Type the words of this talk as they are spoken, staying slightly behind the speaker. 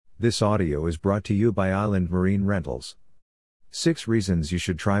This audio is brought to you by Island Marine Rentals. 6 reasons you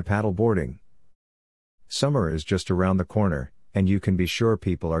should try paddleboarding. Summer is just around the corner, and you can be sure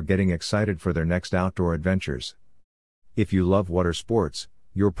people are getting excited for their next outdoor adventures. If you love water sports,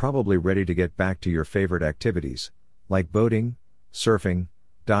 you're probably ready to get back to your favorite activities, like boating, surfing,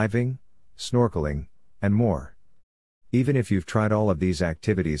 diving, snorkeling, and more. Even if you've tried all of these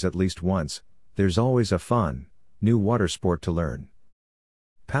activities at least once, there's always a fun, new water sport to learn.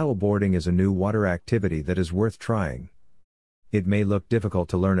 Paddleboarding is a new water activity that is worth trying. It may look difficult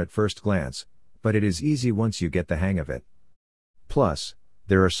to learn at first glance, but it is easy once you get the hang of it. Plus,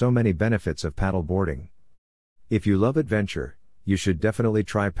 there are so many benefits of paddleboarding. If you love adventure, you should definitely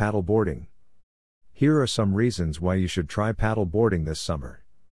try paddleboarding. Here are some reasons why you should try paddleboarding this summer.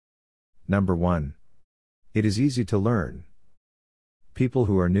 Number 1. It is easy to learn. People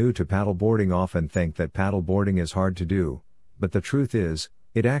who are new to paddleboarding often think that paddleboarding is hard to do, but the truth is,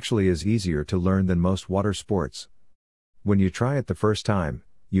 it actually is easier to learn than most water sports. When you try it the first time,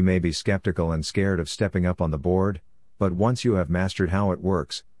 you may be skeptical and scared of stepping up on the board, but once you have mastered how it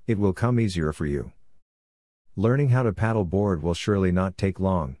works, it will come easier for you. Learning how to paddleboard will surely not take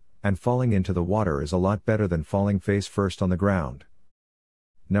long, and falling into the water is a lot better than falling face first on the ground.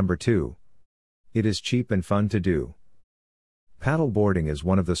 Number 2. It is cheap and fun to do. Paddleboarding is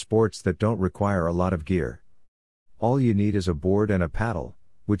one of the sports that don't require a lot of gear. All you need is a board and a paddle,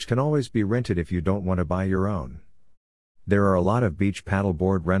 which can always be rented if you don't want to buy your own. There are a lot of beach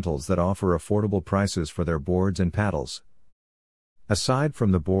paddleboard rentals that offer affordable prices for their boards and paddles. Aside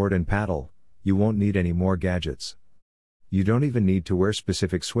from the board and paddle, you won't need any more gadgets. You don't even need to wear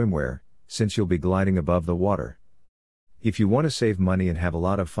specific swimwear, since you'll be gliding above the water. If you want to save money and have a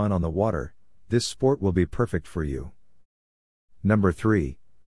lot of fun on the water, this sport will be perfect for you. Number 3.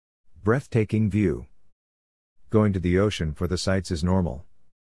 Breathtaking view. Going to the ocean for the sights is normal.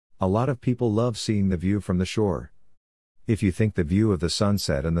 A lot of people love seeing the view from the shore. If you think the view of the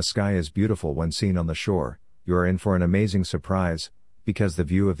sunset and the sky is beautiful when seen on the shore, you are in for an amazing surprise, because the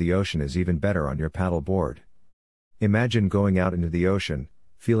view of the ocean is even better on your paddleboard. Imagine going out into the ocean,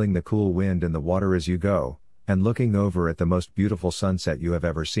 feeling the cool wind in the water as you go, and looking over at the most beautiful sunset you have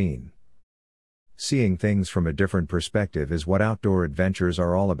ever seen. Seeing things from a different perspective is what outdoor adventures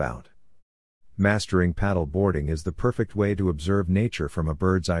are all about. Mastering paddleboarding is the perfect way to observe nature from a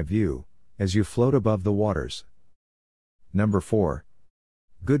bird's eye view, as you float above the waters. Number 4.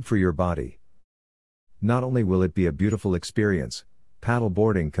 Good for your body. Not only will it be a beautiful experience,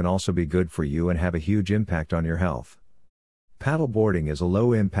 paddleboarding can also be good for you and have a huge impact on your health. Paddleboarding is a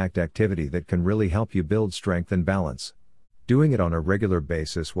low-impact activity that can really help you build strength and balance. Doing it on a regular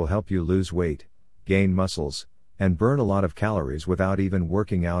basis will help you lose weight, gain muscles, and burn a lot of calories without even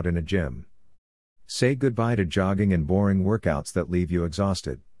working out in a gym. Say goodbye to jogging and boring workouts that leave you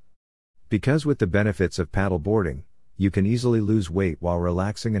exhausted. Because with the benefits of paddleboarding, you can easily lose weight while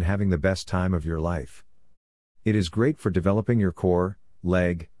relaxing and having the best time of your life. It is great for developing your core,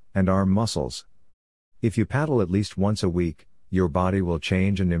 leg, and arm muscles. If you paddle at least once a week, your body will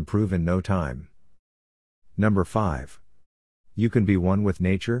change and improve in no time. Number 5. You can be one with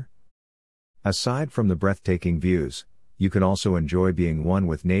nature. Aside from the breathtaking views, you can also enjoy being one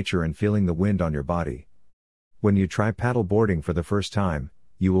with nature and feeling the wind on your body. When you try paddleboarding for the first time,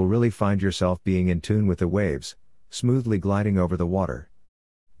 you will really find yourself being in tune with the waves, smoothly gliding over the water.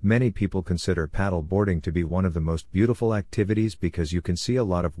 Many people consider paddleboarding to be one of the most beautiful activities because you can see a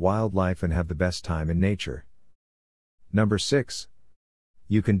lot of wildlife and have the best time in nature. Number 6.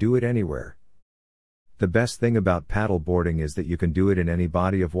 You can do it anywhere. The best thing about paddleboarding is that you can do it in any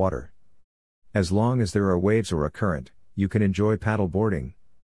body of water. As long as there are waves or a current, you can enjoy paddleboarding.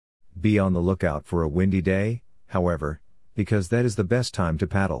 Be on the lookout for a windy day, however, because that is the best time to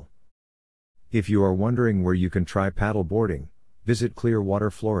paddle. If you are wondering where you can try paddleboarding, visit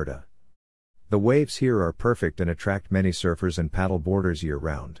Clearwater, Florida. The waves here are perfect and attract many surfers and paddleboarders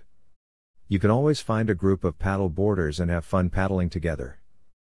year-round. You can always find a group of paddleboarders and have fun paddling together.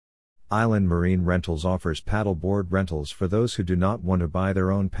 Island Marine Rentals offers paddleboard rentals for those who do not want to buy their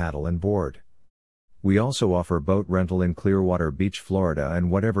own paddle and board. We also offer boat rental in Clearwater Beach, Florida,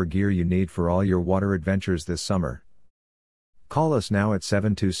 and whatever gear you need for all your water adventures this summer. Call us now at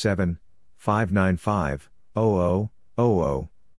 727-595-0000